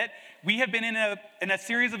We have been in a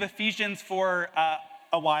series of Ephesians for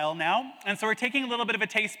a while now, and so we're taking a little bit of a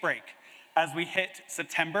taste break as we hit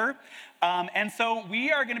September. And so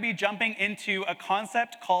we are going to be jumping into a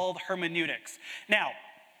concept called hermeneutics. Now,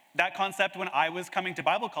 that concept, when I was coming to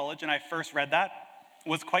Bible college and I first read that,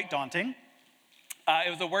 was quite daunting. It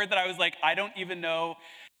was a word that I was like, I don't even know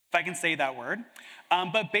if I can say that word.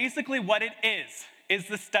 But basically what it is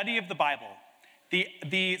the study of the Bible,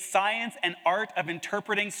 the science and art of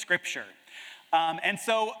interpreting Scripture. And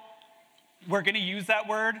so we're going to use that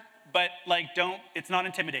word, but it's not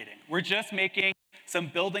intimidating. We're just making some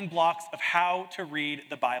building blocks of how to read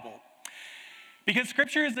the Bible. Because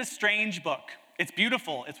Scripture is this strange book. It's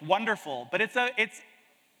beautiful, it's wonderful, but it's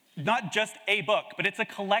not just a book, but it's a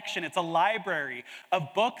collection, it's a library of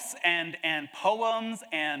books and poems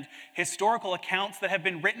and historical accounts that have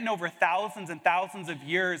been written over thousands and thousands of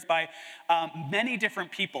years by many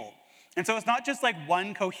different people. And so it's not just like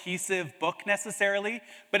one cohesive book necessarily,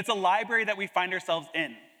 but it's a library that we find ourselves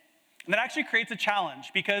in. And that actually creates a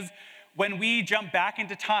challenge because when we jump back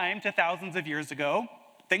into time to thousands of years ago,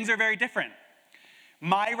 things are very different.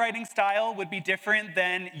 My writing style would be different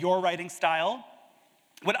than your writing style.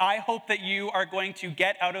 What I hope that you are going to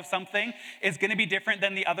get out of something is going to be different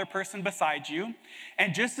than the other person beside you.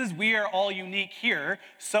 And just as we are all unique here,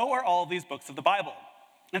 so are all these books of the Bible.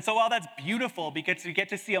 And so while that's beautiful because we get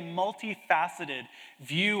to see a multifaceted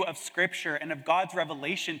view of Scripture and of God's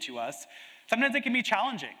revelation to us, sometimes it can be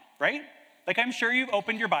challenging, right? Like I'm sure you've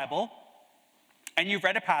opened your Bible and you've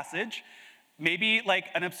read a passage, maybe like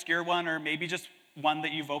an obscure one or maybe just one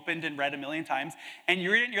that you've opened and read a million times, and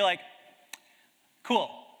you read it and you're like, cool.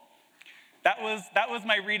 That was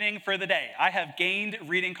my reading for the day. I have gained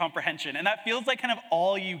reading comprehension. And that feels like kind of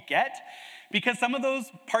all you get because some of those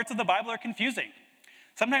parts of the Bible are confusing.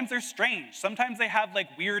 Sometimes they're strange. Sometimes they have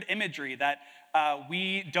like weird imagery that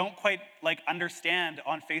we don't quite like understand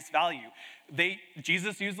on face value.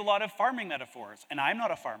 Jesus used a lot of farming metaphors, and I'm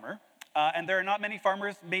not a farmer. And there are not many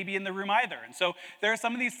farmers maybe in the room either. And so there are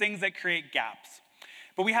some of these things that create gaps.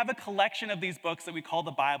 But we have a collection of these books that we call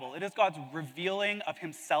the Bible. It is God's revealing of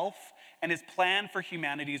himself and his plan for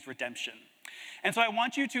humanity's redemption. And so I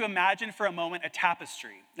want you to imagine for a moment a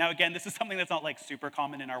tapestry. Now again, this is something that's not like super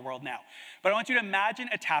common in our world now. But I want you to imagine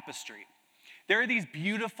a tapestry. There are these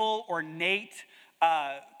beautiful, ornate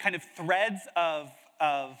kind of threads of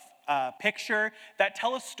picture that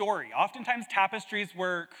tell a story. Oftentimes tapestries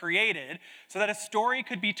were created so that a story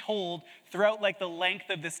could be told throughout like the length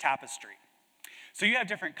of this tapestry. So you have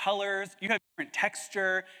different colors, you have different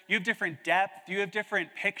texture, you have different depth, you have different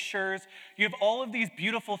pictures. You have all of these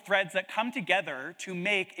beautiful threads that come together to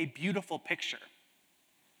make a beautiful picture.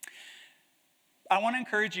 I want to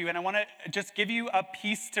encourage you and I want to just give you a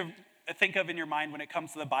piece to think of in your mind when it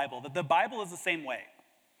comes to the Bible, that the Bible is the same way.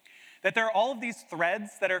 That there are all of these threads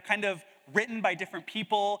that are kind of written by different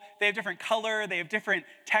people. They have different color, they have different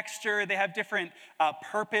texture, they have different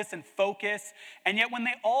purpose and focus. And yet when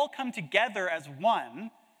they all come together as one,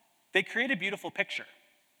 they create a beautiful picture.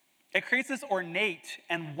 It creates this ornate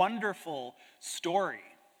and wonderful story.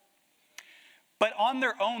 But on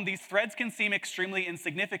their own, these threads can seem extremely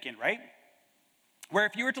insignificant, right? Where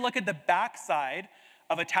if you were to look at the backside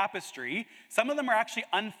of a tapestry, some of them are actually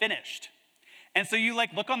unfinished. And so you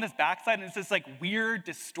look on this backside and it's this weird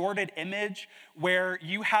distorted image where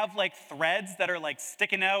you have threads that are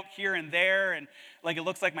sticking out here and there and it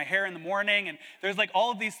looks like my hair in the morning and there's all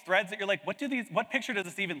of these threads that you're like, what picture does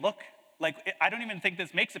this even look like? I don't even think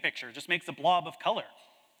this makes a picture, it just makes a blob of color.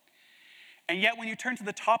 And yet when you turn to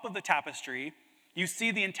the top of the tapestry, you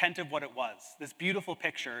see the intent of what it was, this beautiful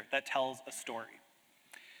picture that tells a story.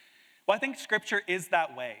 Well, I think Scripture is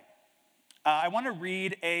that way. I want to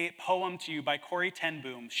read a poem to you by Corrie ten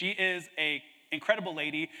Boom. She is an incredible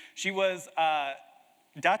lady. She was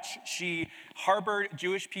Dutch. She harbored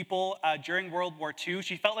Jewish people during World War II.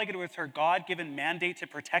 She felt like it was her God-given mandate to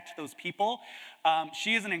protect those people.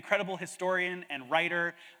 She is an incredible historian and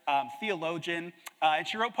writer, theologian, and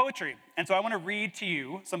she wrote poetry. And so I want to read to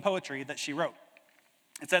you some poetry that she wrote.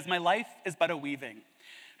 It says, "My life is but a weaving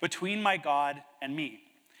between my God and me.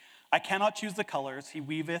 I cannot choose the colors, he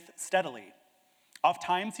weaveth steadily. Oft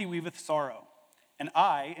times he weaveth sorrow, and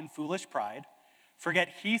I, in foolish pride, forget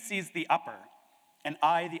he sees the upper, and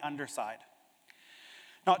I the underside.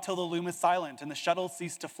 Not till the loom is silent and the shuttles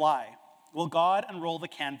cease to fly, will God unroll the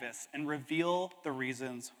canvas and reveal the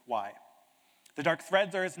reasons why. The dark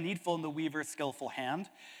threads are as needful in the weaver's skillful hand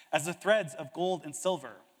as the threads of gold and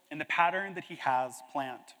silver in the pattern that he has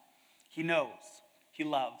planned. He knows, he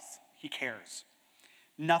loves, he cares.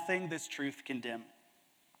 Nothing this truth can dim.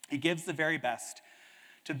 He gives the very best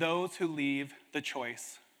to those who leave the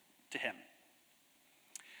choice to him.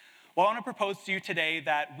 Well, I want to propose to you today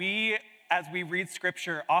that we, as we read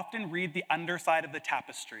scripture, often read the underside of the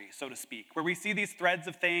tapestry, so to speak, where we see these threads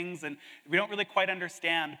of things and we don't really quite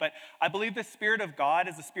understand. But I believe the Spirit of God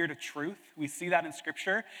is the Spirit of truth. We see that in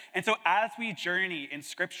scripture. And so as we journey in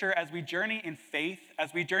scripture, as we journey in faith,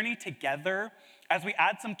 as we journey together, as we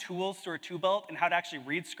add some tools to our tool belt in how to actually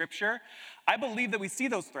read scripture, I believe that we see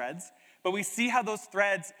those threads, but we see how those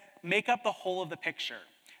threads make up the whole of the picture.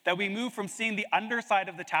 That we move from seeing the underside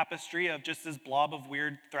of the tapestry of just this blob of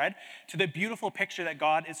weird thread to the beautiful picture that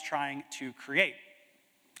God is trying to create.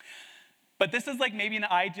 But this is like maybe an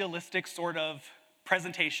idealistic sort of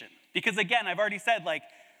presentation. Because again, I've already said, like,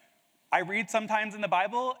 I read sometimes in the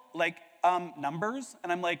Bible, like Numbers,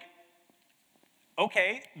 and I'm like,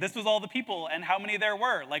 okay, this was all the people and how many there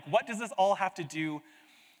were. Like, what does this all have to do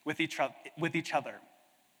with each other?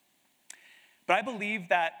 But I believe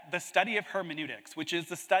that the study of hermeneutics, which is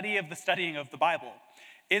the study of the studying of the Bible,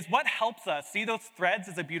 is what helps us see those threads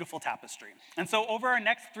as a beautiful tapestry. And so over our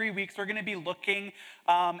next 3 weeks, we're going to be looking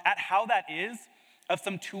at how that is, of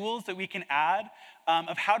some tools that we can add,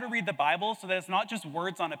 of how to read the Bible so that it's not just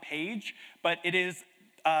words on a page, but it is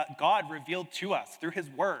God revealed to us through his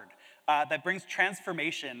word that brings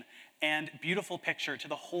transformation and beautiful picture to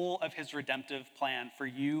the whole of his redemptive plan for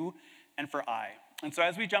you and for I. And so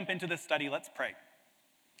as we jump into this study, let's pray.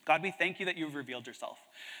 God, we thank you that you've revealed yourself.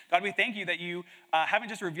 God, we thank you that you haven't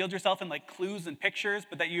just revealed yourself in like clues and pictures,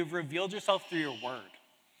 but that you've revealed yourself through your word.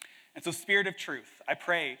 And so, Spirit of truth, I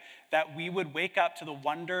pray that we would wake up to the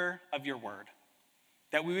wonder of your word.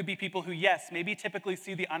 That we would be people who, yes, maybe typically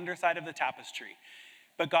see the underside of the tapestry,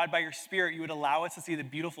 but God, by your Spirit, you would allow us to see the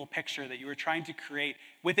beautiful picture that you were trying to create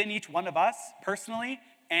within each one of us personally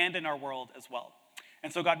and in our world as well.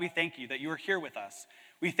 And so, God, we thank you that you are here with us.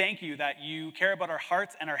 We thank you that you care about our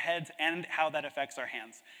hearts and our heads and how that affects our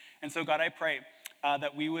hands. And so, God, I pray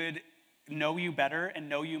that we would know you better and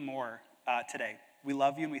know you more today. We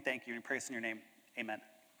love you and we thank you and we praise in your name. Amen.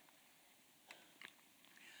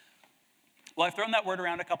 Well, I've thrown that word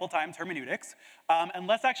around a couple times, hermeneutics, and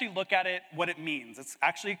let's actually look at it, what it means. It's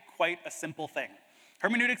actually quite a simple thing.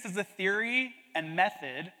 Hermeneutics is the theory and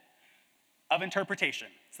method of interpretation.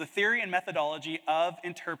 It's the theory and methodology of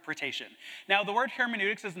interpretation. Now, the word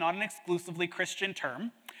hermeneutics is not an exclusively Christian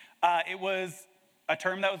term. It was a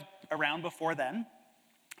term that was around before then,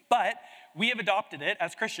 but we have adopted it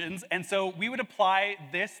as Christians, and so we would apply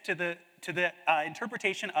this to the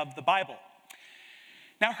interpretation of the Bible.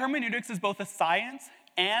 Now, hermeneutics is both a science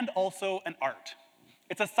and also an art.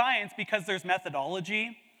 It's a science because there's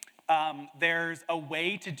methodology, there's a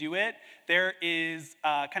way to do it. There is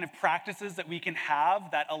kind of practices that we can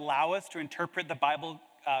have that allow us to interpret the Bible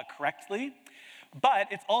correctly. But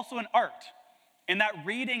it's also an art in that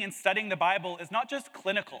reading and studying the Bible is not just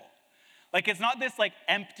clinical. Like, it's not this like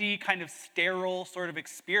empty kind of sterile sort of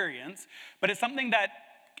experience, but it's something that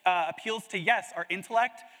appeals to, yes, our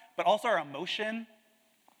intellect, but also our emotion,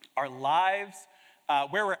 our lives,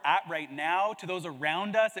 where we're at right now, to those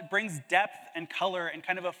around us. It brings depth and color and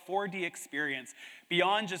kind of a 4D experience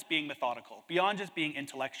beyond just being methodical, beyond just being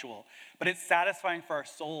intellectual, but it's satisfying for our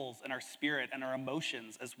souls and our spirit and our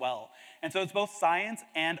emotions as well. And so it's both science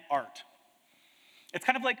and art. It's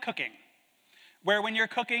kind of like cooking, where when you're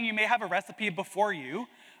cooking, you may have a recipe before you,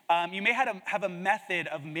 you may have a method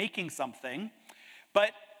of making something,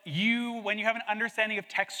 but when you have an understanding of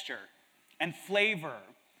texture and flavor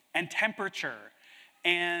and temperature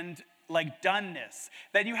and like doneness,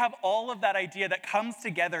 then you have all of that idea that comes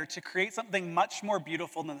together to create something much more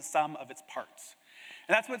beautiful than the sum of its parts.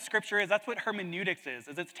 And that's what scripture is, that's what hermeneutics is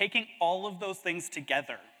it's taking all of those things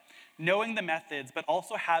together, knowing the methods, but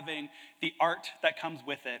also having the art that comes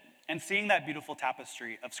with it and seeing that beautiful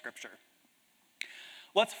tapestry of scripture.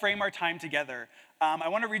 Let's frame our time together. I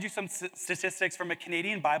want to read you some statistics from a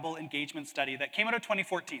Canadian Bible engagement study that came out of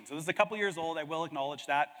 2014. So this is a couple years old, I will acknowledge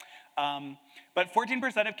that. But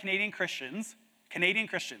 14% of Canadian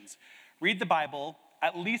Christians read the Bible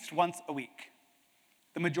at least once a week.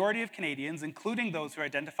 The majority of Canadians, including those who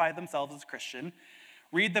identify themselves as Christian,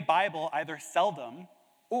 read the Bible either seldom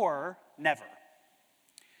or never.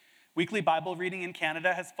 Weekly Bible reading in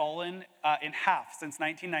Canada has fallen in half since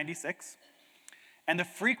 1996. And the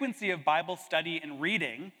frequency of Bible study and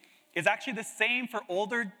reading is actually the same for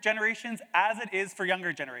older generations as it is for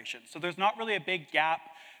younger generations. So there's not really a big gap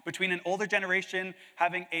between an older generation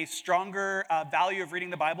having a stronger value of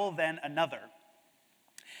reading the Bible than another.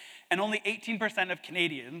 And only 18% of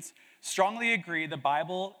Canadians strongly agree the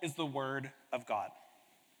Bible is the Word of God.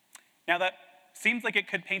 Now that seems like it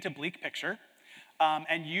could paint a bleak picture,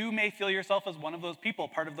 And you may feel yourself as one of those people,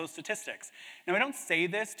 part of those statistics. Now, I don't say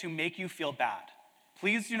this to make you feel bad.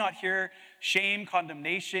 Please do not hear shame,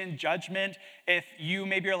 condemnation, judgment if you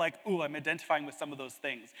maybe are like, ooh, I'm identifying with some of those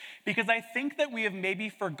things. Because I think that we have maybe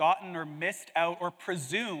forgotten or missed out or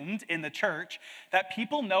presumed in the church that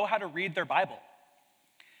people know how to read their Bible,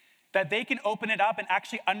 that they can open it up and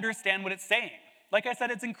actually understand what it's saying. Like I said,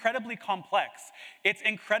 it's incredibly complex. It's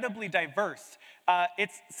incredibly diverse.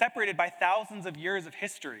 It's separated by thousands of years of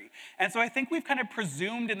history. And so I think we've kind of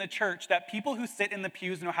presumed in the church that people who sit in the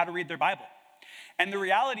pews know how to read their Bible. And the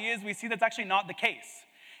reality is we see that's actually not the case.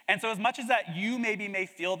 And so as much as that you maybe may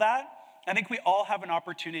feel that, I think we all have an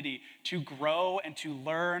opportunity to grow and to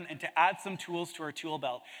learn and to add some tools to our tool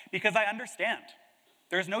belt, because I understand.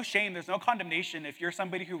 There's no shame, there's no condemnation if you're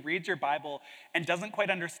somebody who reads your Bible and doesn't quite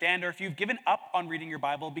understand, or if you've given up on reading your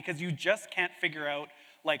Bible because you just can't figure out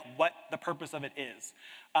like what the purpose of it is.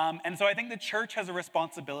 And so I think the church has a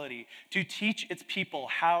responsibility to teach its people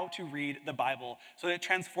how to read the Bible so that it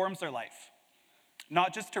transforms their life.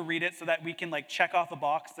 Not just to read it so that we can like check off a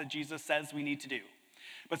box that Jesus says we need to do,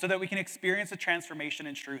 but so that we can experience a transformation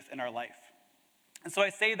and truth in our life. And so I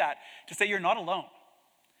say that to say you're not alone.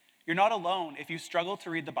 You're not alone if you struggle to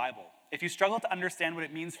read the Bible. If you struggle to understand what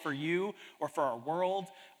it means for you or for our world,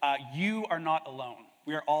 you are not alone.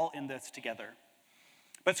 We are all in this together.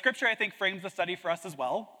 But Scripture, I think, frames the study for us as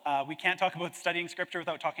well. We can't talk about studying Scripture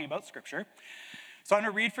without talking about Scripture. So I'm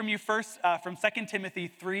going to read from you first from 2 Timothy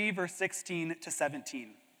 3, verse 16 to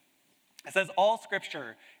 17. It says, all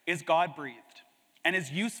Scripture is God-breathed and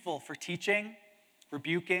is useful for teaching,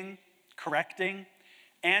 rebuking, correcting,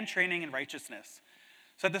 and training in righteousness,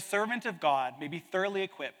 so that the servant of God may be thoroughly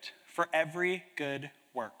equipped for every good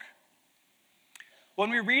work.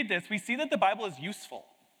 When we read this, we see that the Bible is useful,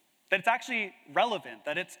 that it's actually relevant,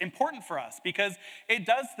 that it's important for us because it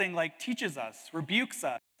does things like teaches us, rebukes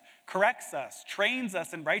us, corrects us, trains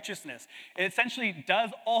us in righteousness. It essentially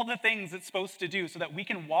does all the things it's supposed to do so that we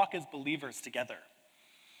can walk as believers together.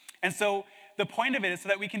 And so the point of it is so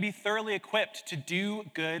that we can be thoroughly equipped to do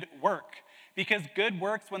good work. Because good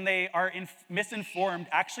works, when they are misinformed,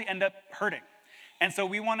 actually end up hurting. And so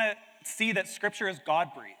we want to see that Scripture is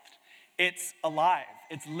God-breathed. It's alive,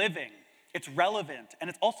 it's living, it's relevant, and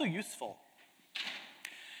it's also useful.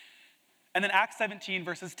 And then Acts 17,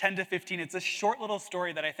 verses 10 to 15, it's a short little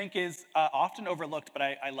story that I think is often overlooked, but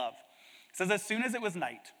I love. It says, as soon as it was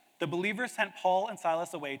night, the believers sent Paul and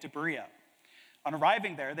Silas away to Berea. On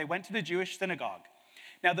arriving there, they went to the Jewish synagogue.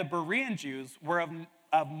 Now the Berean Jews were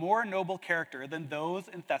of more noble character than those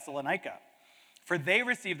in Thessalonica, for they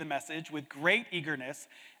received the message with great eagerness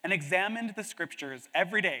and examined the scriptures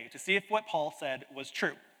every day to see if what Paul said was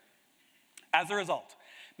true. As a result,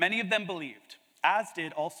 many of them believed, as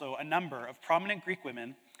did also a number of prominent Greek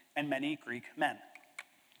women and many Greek men.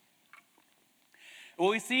 Well,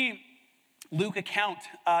 we see Luke account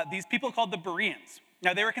these people called the Bereans.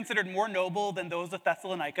 Now, they were considered more noble than those of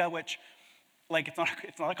Thessalonica, which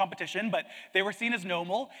it's not a competition, but they were seen as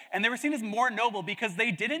noble, and they were seen as more noble because they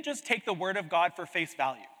didn't just take the word of God for face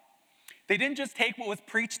value. They didn't just take what was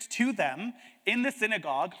preached to them in the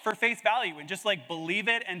synagogue for face value and just believe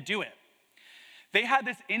it and do it. They had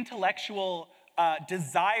this intellectual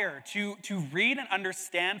desire to read and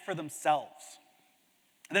understand for themselves.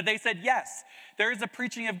 That they said, yes, there is a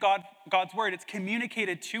preaching of God's word. It's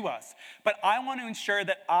communicated to us. But I want to ensure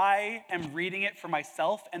that I am reading it for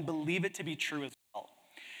myself and believe it to be true as well.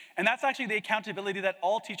 And that's actually the accountability that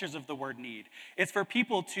all teachers of the word need. It's for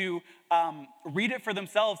people to read it for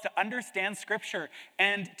themselves, to understand Scripture,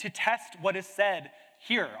 and to test what is said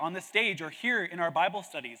here on the stage or here in our Bible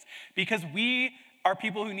studies. Because we are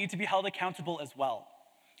people who need to be held accountable as well.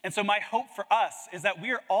 And so my hope for us is that we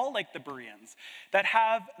are all like the Bereans, that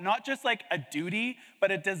have not just a duty, but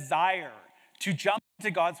a desire to jump into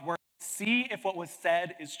God's word, see if what was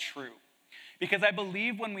said is true. Because I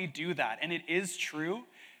believe when we do that, and it is true,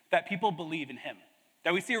 that people believe in him.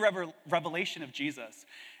 That we see a revelation of Jesus.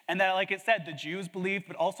 And that, like it said, the Jews believed,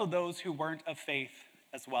 but also those who weren't of faith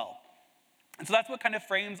as well. And so that's what kind of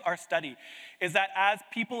frames our study, is that as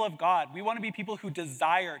people of God, we want to be people who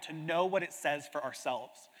desire to know what it says for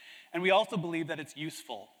ourselves. And we also believe that it's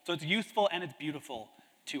useful. So it's useful and it's beautiful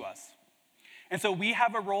to us. And so we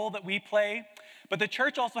have a role that we play, but the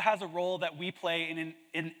church also has a role that we play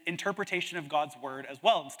in interpretation of God's word as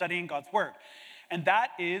well, in studying God's word. And that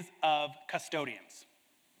is of custodians.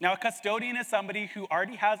 Now, a custodian is somebody who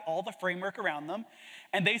already has all the framework around them,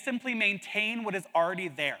 and they simply maintain what is already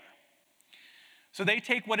there. So they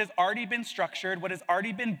take what has already been structured, what has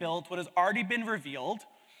already been built, what has already been revealed,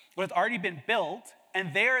 what has already been built,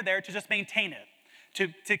 and they are there to just maintain it,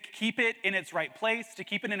 to keep it in its right place, to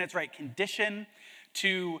keep it in its right condition,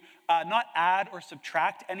 to not add or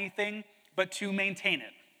subtract anything, but to maintain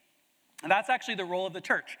it. And that's actually the role of the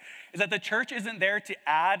church, is that the church isn't there to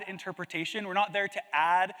add interpretation. We're not there to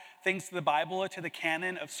add things to the Bible or to the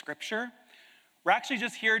canon of Scripture. We're actually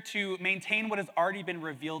just here to maintain what has already been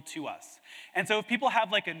revealed to us. And so if people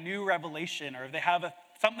have like a new revelation, or if they have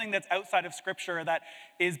something that's outside of Scripture that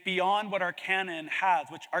is beyond what our canon has,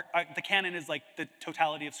 which the canon is like the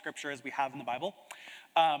totality of Scripture as we have in the Bible,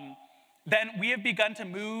 then we have begun to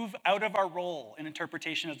move out of our role in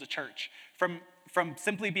interpretation as a church from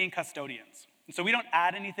simply being custodians. And so we don't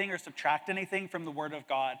add anything or subtract anything from the Word of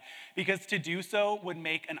God, because to do so would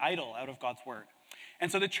make an idol out of God's Word.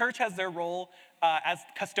 And so the church has their role as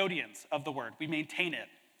custodians of the Word. We maintain it,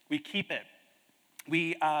 we keep it,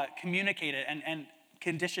 we communicate it, and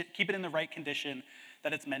keep it in the right condition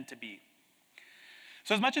that it's meant to be.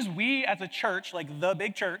 So as much as we as a church, like the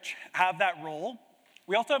big church, have that role,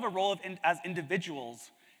 we also have a role as individuals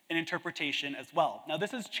in interpretation as well. Now,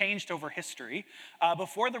 this has changed over history.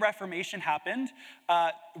 Before the Reformation happened,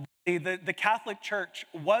 the Catholic Church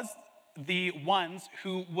was the ones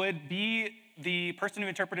who would be the person who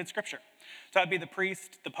interpreted Scripture. So that would be the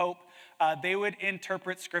priest, the Pope. They would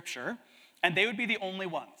interpret Scripture, and they would be the only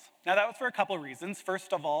ones. Now, that was for a couple of reasons.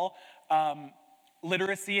 First of all,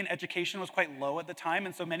 literacy and education was quite low at the time,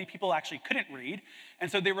 and so many people actually couldn't read.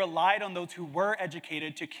 And so they relied on those who were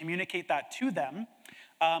educated to communicate that to them.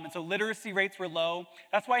 And so literacy rates were low.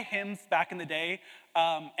 That's why hymns back in the day,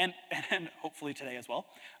 and hopefully today as well,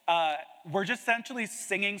 were just essentially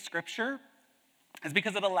singing Scripture, is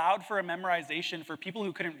because it allowed for a memorization for people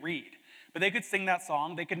who couldn't read. But they could sing that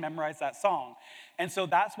song, they could memorize that song. And so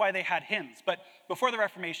that's why they had hymns. But before the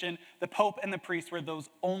Reformation, the Pope and the priest were those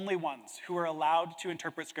only ones who were allowed to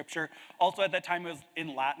interpret Scripture. Also at that time, it was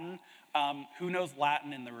in Latin. Who knows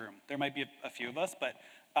Latin in the room? There might be a few of us, but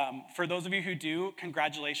for those of you who do,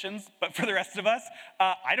 congratulations. But for the rest of us,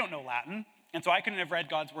 I don't know Latin. And so I couldn't have read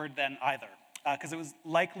God's Word then either, because it was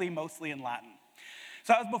likely mostly in Latin.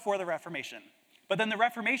 So that was before the Reformation. But then the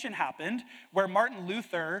Reformation happened, where Martin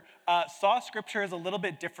Luther saw Scripture as a little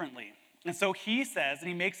bit differently. And so he says, and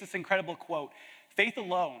he makes this incredible quote, "Faith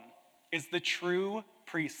alone is the true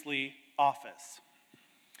priestly office."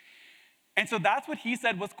 And so that's what he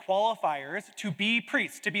said was qualifiers to be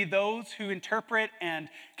priests, to be those who interpret and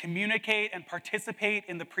communicate and participate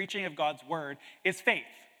in the preaching of God's Word, is faith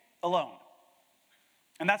alone.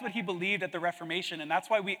 And that's what he believed at the Reformation, and that's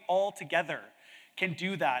why we all together can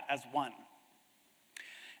do that as one.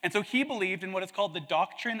 And so he believed in what is called the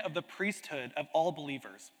doctrine of the priesthood of all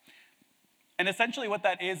believers. And essentially what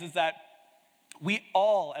that is that we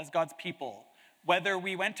all, as God's people, whether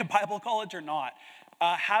we went to Bible college or not,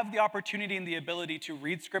 have the opportunity and the ability to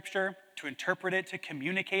read Scripture, to interpret it, to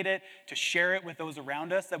communicate it, to share it with those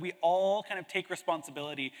around us, that we all kind of take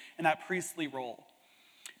responsibility in that priestly role.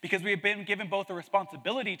 Because we have been given both the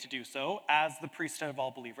responsibility to do so as the priesthood of all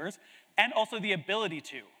believers, and also the ability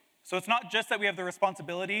to. So it's not just that we have the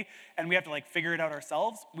responsibility and we have to figure it out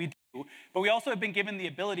ourselves, we do, but we also have been given the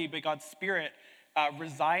ability by God's Spirit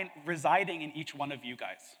residing in each one of you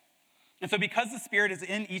guys. And so because the Spirit is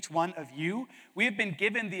in each one of you, we have been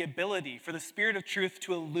given the ability for the Spirit of truth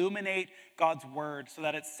to illuminate God's Word so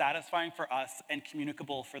that it's satisfying for us and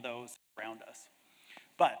communicable for those around us.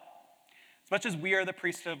 But as much as we are the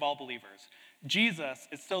priesthood of all believers, Jesus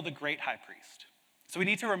is still the great high priest. So we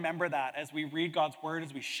need to remember that as we read God's Word,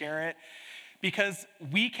 as we share it, because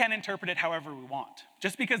we can interpret it however we want.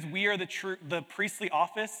 Just because we are the priestly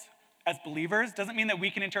office as believers doesn't mean that we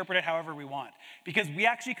can interpret it however we want, because we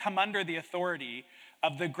actually come under the authority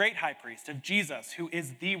of the great high priest, of Jesus, who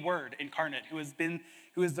is the Word incarnate, who is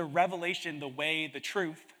the revelation, the way, the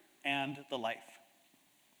truth, and the life.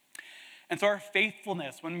 And so our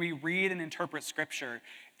faithfulness when we read and interpret Scripture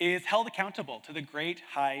is held accountable to the great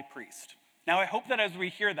high priest. Now, I hope that as we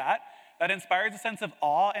hear that inspires a sense of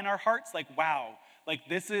awe in our hearts, wow,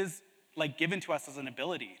 this is given to us as an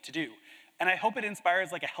ability to do. And I hope it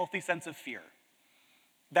inspires a healthy sense of fear,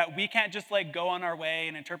 that we can't just go on our way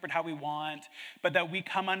and interpret how we want, but that we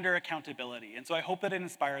come under accountability. And so I hope that it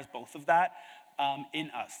inspires both of that in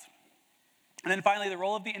us. And then finally, the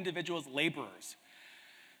role of the individual as laborers,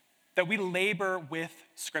 that we labor with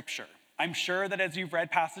Scripture. I'm sure that as you've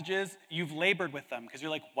read passages, you've labored with them because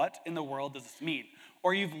you're what in the world does this mean?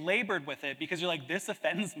 Or you've labored with it because you're this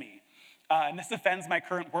offends me, and this offends my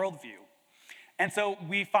current worldview. And so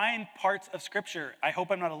we find parts of Scripture, I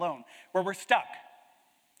hope I'm not alone, where we're stuck.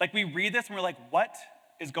 We read this and we're what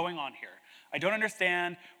is going on here? I don't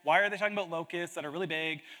understand. Why are they talking about locusts that are really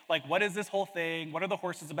big? Like, what is this whole thing? What are the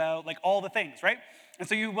horses about? Like, all the things, right? And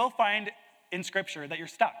so you will find in Scripture that you're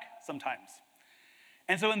stuck sometimes.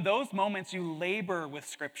 And so in those moments, you labor with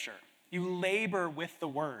Scripture. You labor with the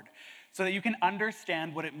Word so that you can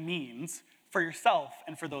understand what it means for yourself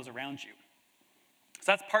and for those around you.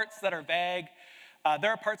 So that's parts that are vague.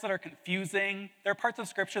 There are parts that are confusing. There are parts of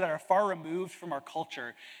Scripture that are far removed from our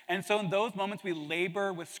culture. And so in those moments, we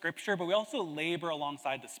labor with Scripture, but we also labor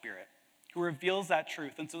alongside the Spirit, who reveals that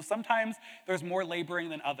truth. And so sometimes there's more laboring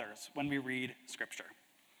than others when we read Scripture.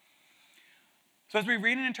 So as we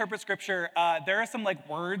read and interpret Scripture, there are some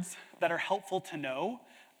words that are helpful to know,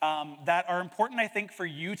 that are important, I think, for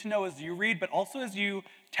you to know as you read, but also as you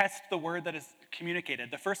test the word that is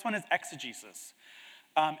communicated. The first one is exegesis.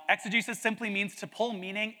 Exegesis simply means to pull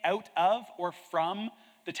meaning out of or from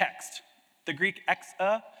the text. The Greek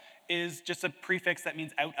exa is just a prefix that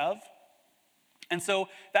means out of. And so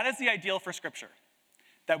that is the ideal for Scripture,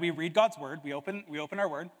 that we read God's word, we open our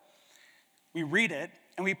word, we read it,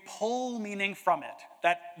 and we pull meaning from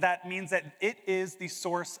it. That means that it is the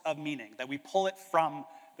source of meaning, that we pull it from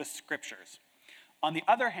the Scriptures. On the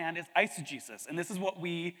other hand is eisegesis, and this is what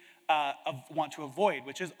we want to avoid,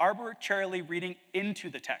 which is arbitrarily reading into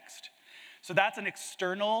the text. So that's an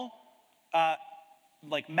external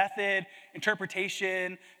method,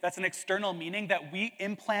 interpretation, that's an external meaning that we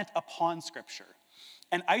implant upon Scripture.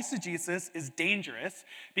 And eisegesis is dangerous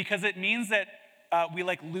because it means that we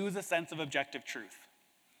lose a sense of objective truth,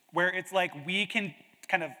 where it's we can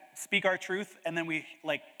kind of speak our truth and then we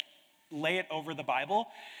lay it over the Bible,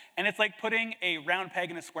 and it's like putting a round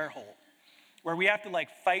peg in a square hole, where we have to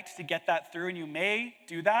fight to get that through, and you may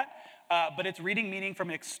do that, but it's reading meaning from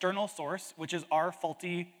an external source, which is our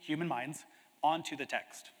faulty human minds, onto the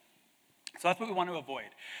text. So that's what we want to avoid.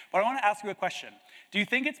 But I want to ask you a question. Do you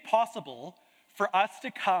think it's possible for us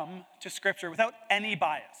to come to Scripture without any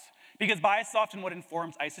bias? Because bias is often what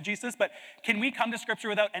informs eisegesis, but can we come to Scripture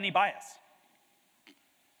without any bias?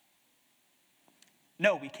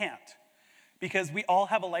 No, we can't. Because we all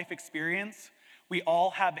have a life experience, we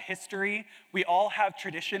all have history, we all have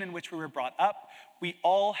tradition in which we were brought up, we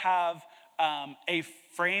all have a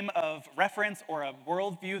frame of reference or a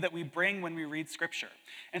worldview that we bring when we read Scripture.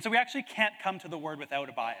 And so we actually can't come to the Word without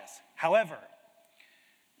a bias. However,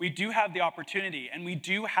 we do have the opportunity and we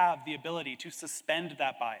do have the ability to suspend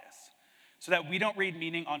that bias so that we don't read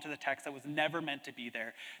meaning onto the text that was never meant to be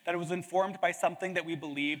there, that it was informed by something that we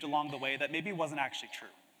believed along the way that maybe wasn't actually true.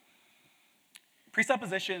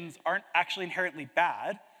 Presuppositions aren't actually inherently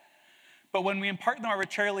bad, but when we impart them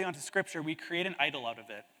arbitrarily onto Scripture, we create an idol out of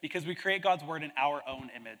it because we create God's word in our own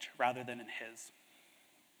image rather than in His.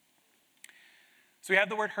 So we have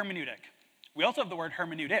the word hermeneutic. We also have the word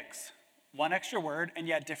hermeneutics, one extra word and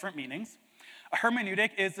yet different meanings. A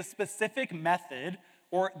hermeneutic is the specific method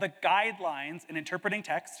or the guidelines in interpreting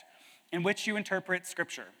text in which you interpret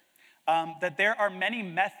Scripture. That there are many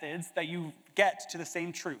methods that you get to the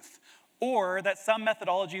same truth, or that some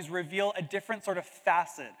methodologies reveal a different sort of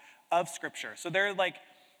facet of Scripture. So they're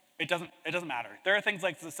it doesn't matter. There are things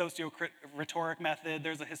like the socio-rhetoric method,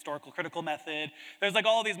 there's a historical critical method, there's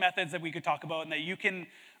all these methods that we could talk about and that you can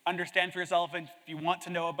understand for yourself, and if you want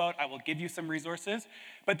to know about, I will give you some resources.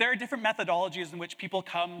 But there are different methodologies in which people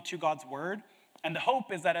come to God's word, and the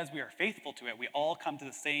hope is that as we are faithful to it, we all come to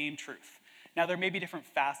the same truth. Now, there may be different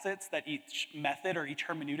facets that each method or each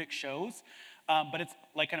hermeneutic shows, but it's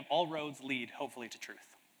kind of all roads lead, hopefully, to truth.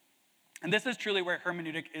 And this is truly where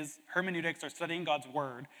hermeneutics, or studying God's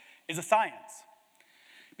word, is a science.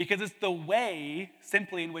 Because it's the way,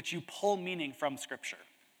 simply, in which you pull meaning from Scripture.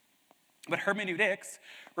 But hermeneutics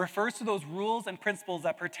refers to those rules and principles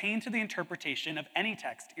that pertain to the interpretation of any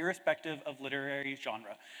text, irrespective of literary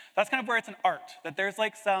genre. That's kind of where it's an art, that there's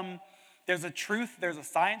there's a truth, there's a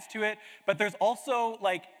science to it, but there's also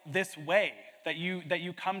this way that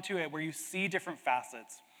you come to it where you see different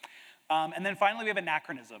facets. And then finally we have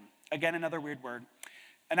anachronism. Again, another weird word.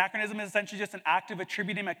 Anachronism is essentially just an act of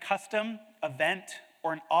attributing a custom, event,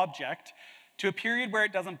 or an object to a period where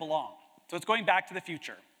it doesn't belong. So it's going back to the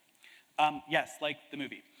future. Yes, like the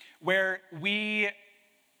movie, where we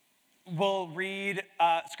will read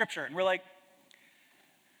Scripture and we're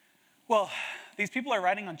well, these people are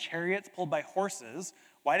riding on chariots pulled by horses.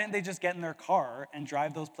 Why didn't they just get in their car and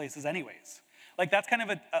drive those places anyways? That's kind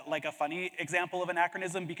of a funny example of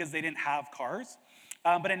anachronism because they didn't have cars.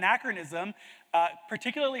 But anachronism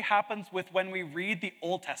particularly happens with when we read the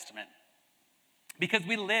Old Testament. Because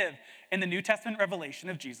we live in the New Testament revelation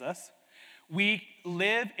of Jesus, We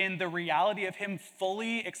live in the reality of him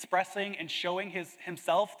fully expressing and showing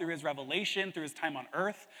himself through his revelation, through his time on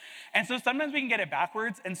earth. And so sometimes we can get it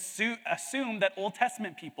backwards and assume that Old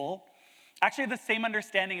Testament people actually have the same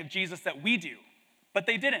understanding of Jesus that we do, but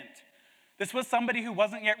they didn't. This was somebody who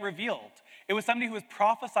wasn't yet revealed. It was somebody who was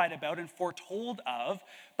prophesied about and foretold of,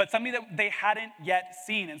 but somebody that they hadn't yet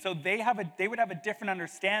seen. And so they would have a different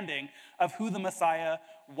understanding of who the Messiah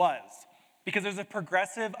was, because there's a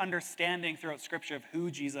progressive understanding throughout Scripture of who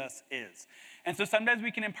Jesus is. And so sometimes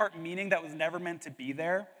we can impart meaning that was never meant to be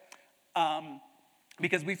there,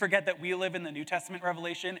 because we forget that we live in the New Testament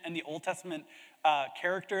revelation, and the Old Testament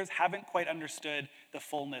characters haven't quite understood the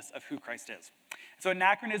fullness of who Christ is. So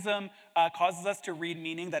anachronism causes us to read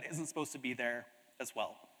meaning that isn't supposed to be there as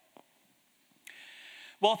well.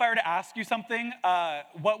 Well, if I were to ask you something,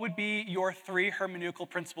 what would be your 3 hermeneutical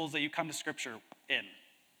principles that you come to Scripture in?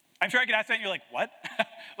 I'm sure I could ask that and you're like, what?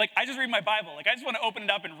 Like, I just read my Bible. Like, I just want to open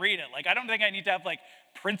it up and read it. Like, I don't think I need to have, like,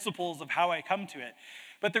 principles of how I come to it.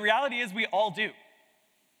 But the reality is we all do.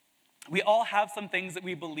 We all have some things that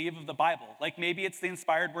we believe of the Bible. Like, maybe it's the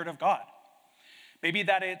inspired word of God. Maybe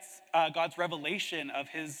that it's God's revelation of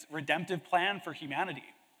his redemptive plan for humanity.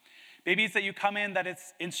 Maybe it's that you come in that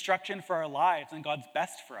it's instruction for our lives and God's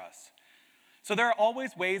best for us. So there are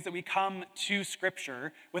always ways that we come to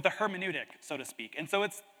Scripture with a hermeneutic, so to speak. And so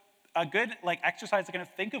it's a good exercise to kind of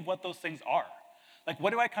think of what those things are. Like,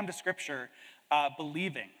 what do I come to Scripture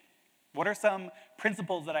believing? What are some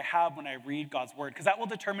principles that I have when I read God's word? Because that will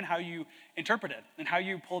determine how you interpret it and how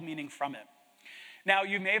you pull meaning from it. Now,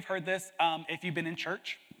 you may have heard this if you've been in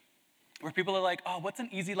church, where people are like, oh, what's an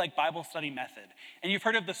easy Bible study method? And you've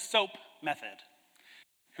heard of the SOAP method.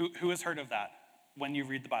 Who has heard of that when you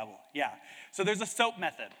read the Bible? Yeah. So there's a SOAP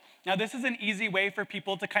method. Now, this is an easy way for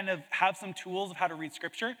people to kind of have some tools of how to read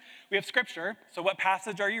Scripture. We have Scripture, so what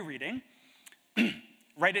passage are you reading?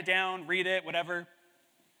 Write it down, read it, whatever.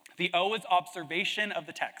 The O is observation of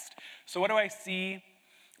the text. So what do I see?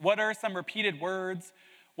 What are some repeated words?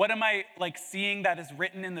 What am I seeing that is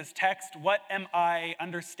written in this text? What am I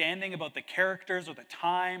understanding about the characters or the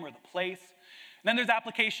time or the place? And then there's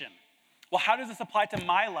application. Well, how does this apply to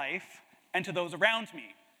my life and to those around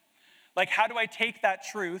me? How do I take that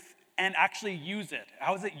truth and actually use it?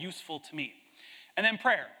 How is it useful to me? And then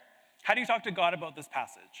prayer. How do you talk to God about this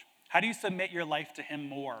passage? How do you submit your life to him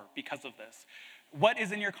more because of this? What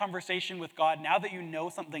is in your conversation with God now that you know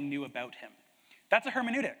something new about him? That's a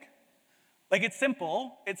hermeneutic. It's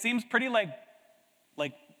simple. It seems pretty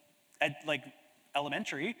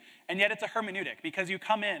elementary, and yet it's a hermeneutic because you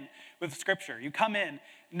come in with Scripture. You come in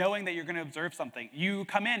knowing that you're going to observe something. You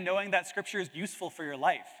come in knowing that Scripture is useful for your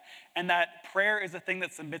life, and that prayer is a thing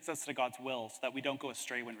that submits us to God's will so that we don't go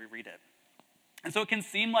astray when we read it. And so it can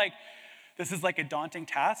seem like this is a daunting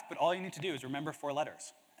task, but all you need to do is remember 4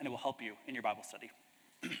 letters, and it will help you in your Bible study.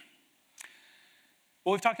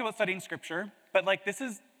 Well, we've talked about studying Scripture, but this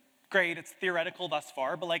is great, it's theoretical thus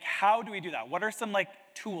far, but how do we do that? What are some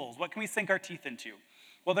tools? What can we sink our teeth into?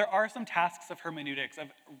 Well, there are some tasks of hermeneutics, of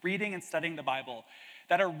reading and studying the Bible,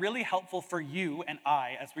 that are really helpful for you and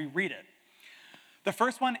I as we read it. The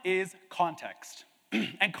first one is context.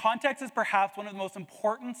 And context is perhaps one of the most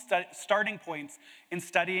important starting points in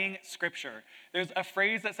studying Scripture. There's a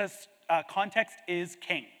phrase that says, context is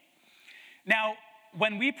king. Now,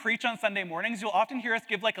 when we preach on Sunday mornings, you'll often hear us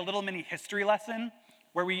give a little mini history lesson,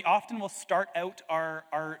 where we often will start out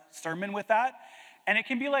our sermon with that. And it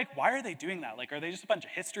can be why are they doing that? Are they just a bunch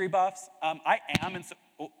of history buffs? I am,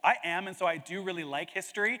 and so I do really like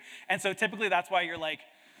history. And so typically that's why you're all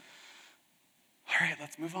right,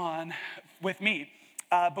 let's move on with me.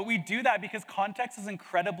 But we do that because context is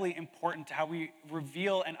incredibly important to how we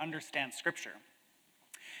reveal and understand Scripture.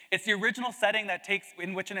 It's the original setting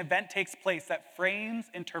in which an event takes place that frames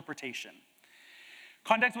interpretation.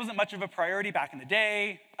 Context wasn't much of a priority back in the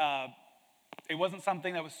day. It wasn't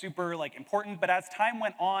something that was super important, but as time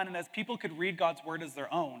went on and as people could read God's word as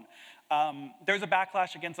their own, there's a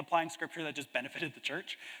backlash against applying Scripture that just benefited the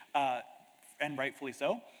church, and rightfully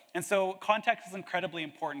so. And so context is incredibly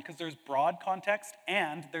important because there's broad context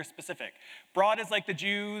and there's specific. Broad is the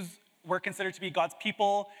Jews were considered to be God's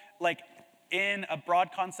people, in a broad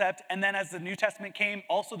concept. And then as the New Testament came,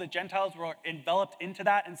 also the Gentiles were enveloped into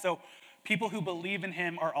that. And so people who believe in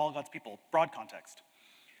him are all God's people, broad context.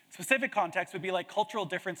 Specific context would be cultural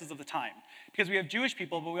differences of the time, because we have Jewish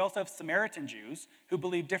people, but we also have Samaritan Jews who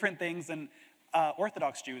believe different things than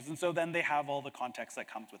Orthodox Jews, and so then they have all the context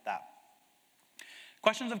that comes with that.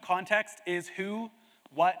 Questions of context is who,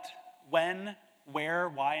 what, when, where,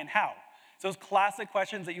 why, and how. So those classic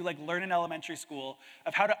questions that you learn in elementary school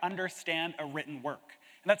of how to understand a written work.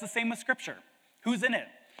 And that's the same with Scripture. Who's in it?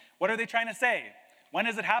 What are they trying to say? When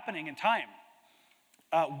is it happening in time?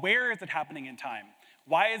 Where is it happening in time?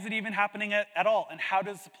 Why is it even happening at all? And how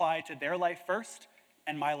does it apply to their life first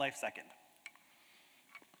and my life second?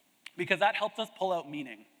 Because that helps us pull out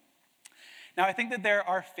meaning. Now, I think that there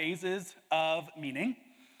are phases of meaning,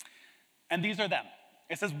 and these are them.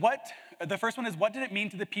 It says, the first one is, what did it mean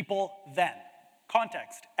to the people then?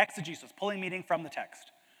 Context, exegesis, pulling meaning from the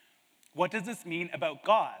text. What does this mean about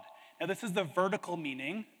God? Now, this is the vertical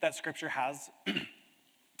meaning that Scripture has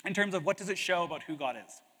in terms of what does it show about who God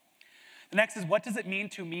is. The next is, what does it mean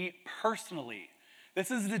to me personally?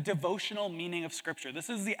 This is the devotional meaning of Scripture. This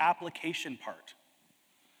is the application part.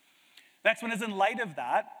 The next one is, in light of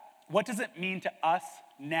that, what does it mean to us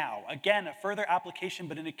now? Again, a further application,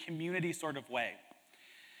 but in a community sort of way.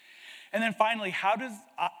 And then finally, how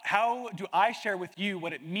do I share with you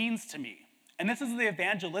what it means to me? And this is the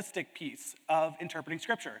evangelistic piece of interpreting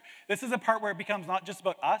Scripture. This is a part where it becomes not just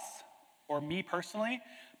about us or me personally,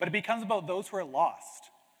 but it becomes about those who are lost.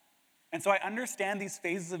 And so I understand these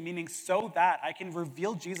phases of meaning so that I can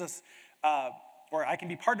reveal Jesus, or I can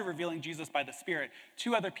be part of revealing Jesus by the Spirit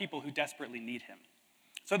to other people who desperately need him.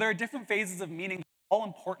 So there are different phases of meaning, all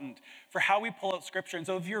important for how we pull out Scripture. And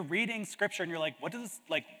so if you're reading Scripture and you're like,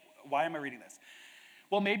 why am I reading this?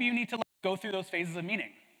 Well, maybe you need to go through those phases of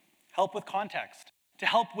meaning, help with context, to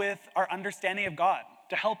help with our understanding of God,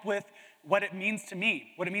 to help with what it means to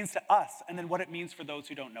me, what it means to us, and then what it means for those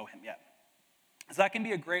who don't know him yet. So that can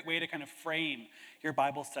be a great way to kind of frame your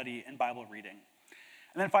Bible study and Bible reading.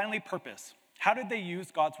 And then finally, purpose. How did they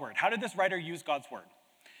use God's word? How did this writer use God's word?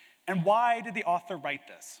 And why did the author write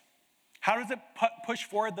this? How does it push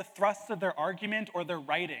forward the thrust of their argument or their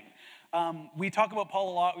writing? We talk about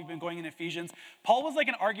Paul a lot. We've been going in Ephesians. Paul was like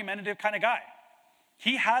an argumentative kind of guy.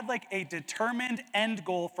 He had like a determined end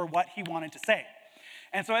goal for what he wanted to say.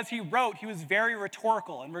 And so as he wrote, he was very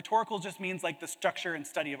rhetorical. And rhetorical just means like the structure and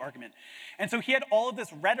study of argument. And so he had all of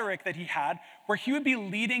this rhetoric that he had where he would be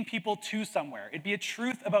leading people to somewhere. It'd be a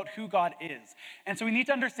truth about who God is. And so we need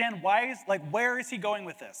to understand where is he going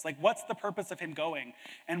with this? Like, what's the purpose of him going?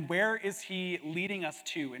 And where is he leading us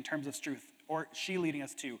to in terms of truth? Or she leading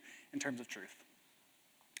us to in terms of truth?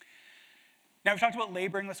 Now, we've talked about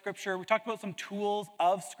laboring with Scripture. We've talked about some tools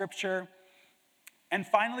of Scripture. And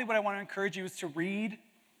finally, what I want to encourage you is to read,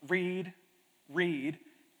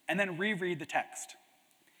 and then reread the text.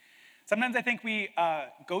 Sometimes I think we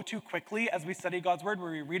go too quickly as we study God's word,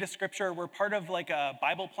 where we read a scripture. We're part of like a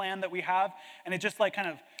Bible plan that we have, and it just like kind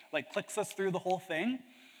of like clicks us through the whole thing.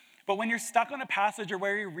 But when you're stuck on a passage or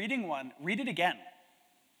where you're reading one, read it again,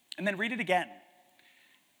 and then read it again,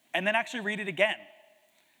 and then actually read it again,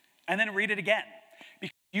 and then read it again.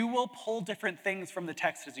 You will pull different things from the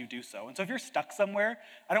text as you do so. And so if you're stuck somewhere,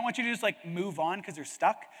 I don't want you to just like move on because you're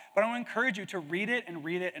stuck, but I want to encourage you to read it and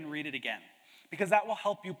read it and read it again, because that will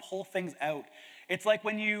help you pull things out. It's like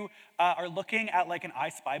when you are looking at like an I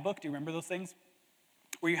Spy book. Do you remember those things?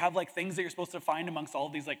 Where you have like things that you're supposed to find amongst all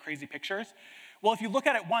of these like crazy pictures. Well, if you look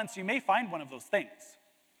at it once, you may find one of those things.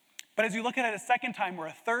 But as you look at it a second time or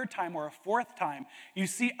a third time or a fourth time, you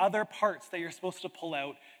see other parts that you're supposed to pull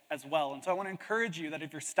out as well. And so I want to encourage you that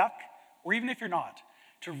if you're stuck, or even if you're not,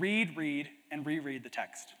 to read, and reread the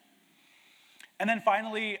text. And then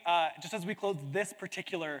finally, just as we close this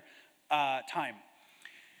particular time,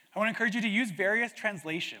 I want to encourage you to use various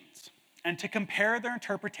translations and to compare their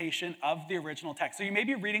interpretation of the original text. So you may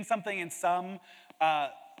be reading something in some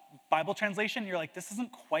Bible translation, and you're like, this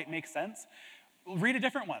doesn't quite make sense. Read a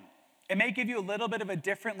different one. It may give you a little bit of a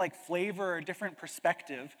different like flavor or a different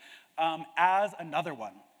perspective as another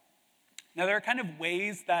one. Now, there are kind of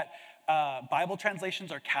ways that Bible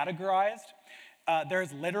translations are categorized.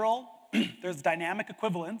 There's literal, there's dynamic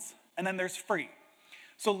equivalence, and then there's free.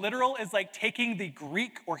 So literal is like taking the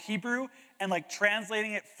Greek or Hebrew and like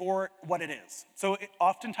translating it for what it is. So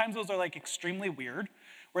oftentimes those are like extremely weird,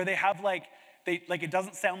 where they have it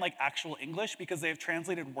doesn't sound like actual English because they have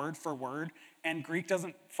translated word for word, and Greek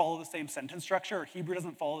doesn't follow the same sentence structure, or Hebrew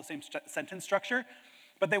doesn't follow the same sentence structure.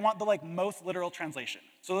 But they want the like most literal translation.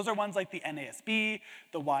 So those are ones like the NASB,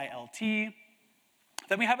 the YLT.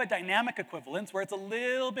 Then we have a dynamic equivalence where it's a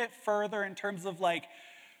little bit further in terms of like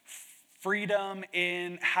freedom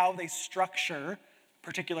in how they structure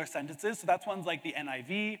particular sentences. So that's ones like the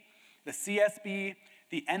NIV, the CSB,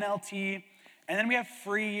 the NLT, and then we have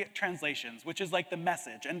free translations, which is like the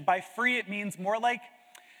Message. And by free, it means more like,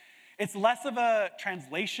 it's less of a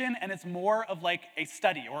translation and it's more of like a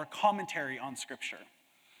study or a commentary on Scripture.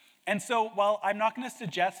 And so while I'm not going to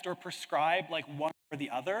suggest or prescribe like one or the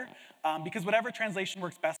other, because whatever translation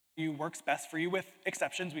works best for you with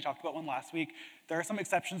exceptions. We talked about one last week. There are some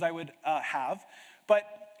exceptions I would have. But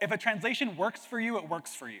if a translation works for you, it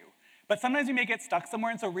works for you. But sometimes you may get stuck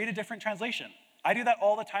somewhere, and so read a different translation. I do that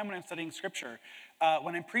all the time when I'm studying scripture,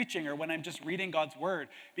 when I'm preaching, or when I'm just reading God's word,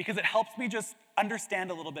 because it helps me just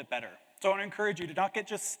understand a little bit better. So I want to encourage you to not get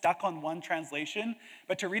just stuck on one translation,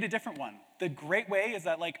 but to read a different one. The great way is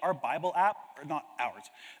that like our Bible app, or not ours,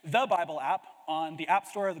 the Bible app on the App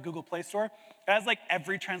Store or the Google Play Store, it has like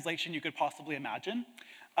every translation you could possibly imagine.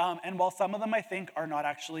 And while some of them I think are not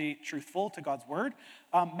actually truthful to God's word,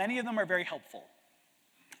 many of them are very helpful.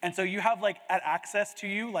 And so you have like at access to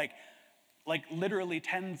you, like literally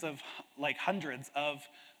tens of, like hundreds of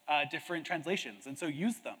different translations. And so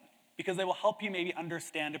use them, because they will help you maybe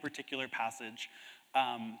understand a particular passage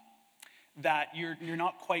that you're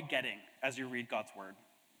not quite getting as you read God's word.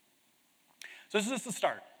 So this is just the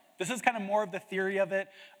start. This is kind of more of the theory of it.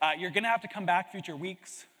 You're gonna have to come back future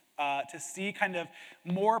weeks to see kind of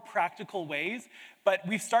more practical ways, but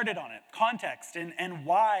we've started on it. Context and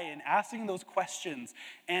why, and asking those questions,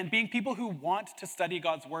 and being people who want to study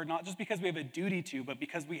God's word, not just because we have a duty to, but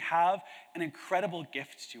because we have an incredible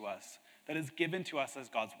gift to us that is given to us as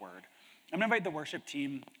God's word. I'm gonna invite the worship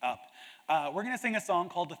team up. We're gonna sing a song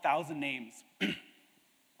called 1,000 Names.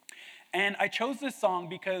 And I chose this song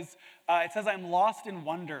because it says, I'm lost in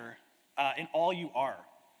wonder in all you are.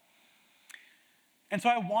 And so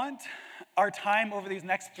I want our time over these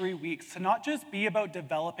next 3 weeks to not just be about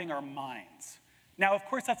developing our minds. Now, of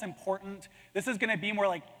course, that's important. This is gonna be more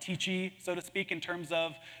like teachy, so to speak, in terms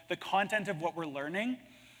of the content of what we're learning.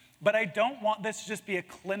 But I don't want this to just be a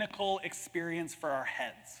clinical experience for our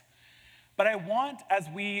heads. But I want, as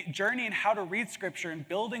we journey in how to read scripture and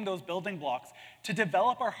building those building blocks, to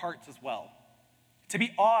develop our hearts as well. To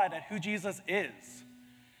be awed at who Jesus is.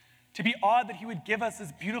 To be awed that he would give us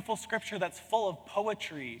this beautiful scripture that's full of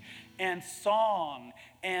poetry and song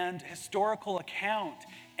and historical account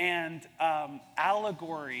and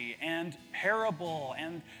allegory and parable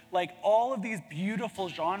and like all of these beautiful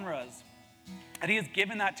genres. And he has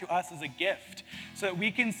given that to us as a gift so that we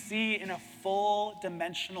can see in a full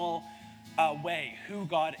dimensional way who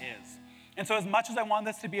God is. And so as much as I want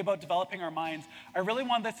this to be about developing our minds, I really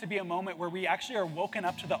want this to be a moment where we actually are woken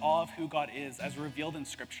up to the awe of who God is as revealed in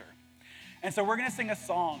scripture. And so we're gonna sing a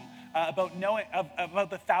song about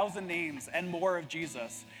the 1,000 names and more of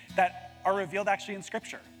Jesus that are revealed actually in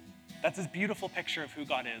scripture. That's this beautiful picture of who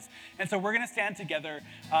God is. And so we're gonna stand together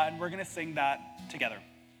and we're gonna sing that together.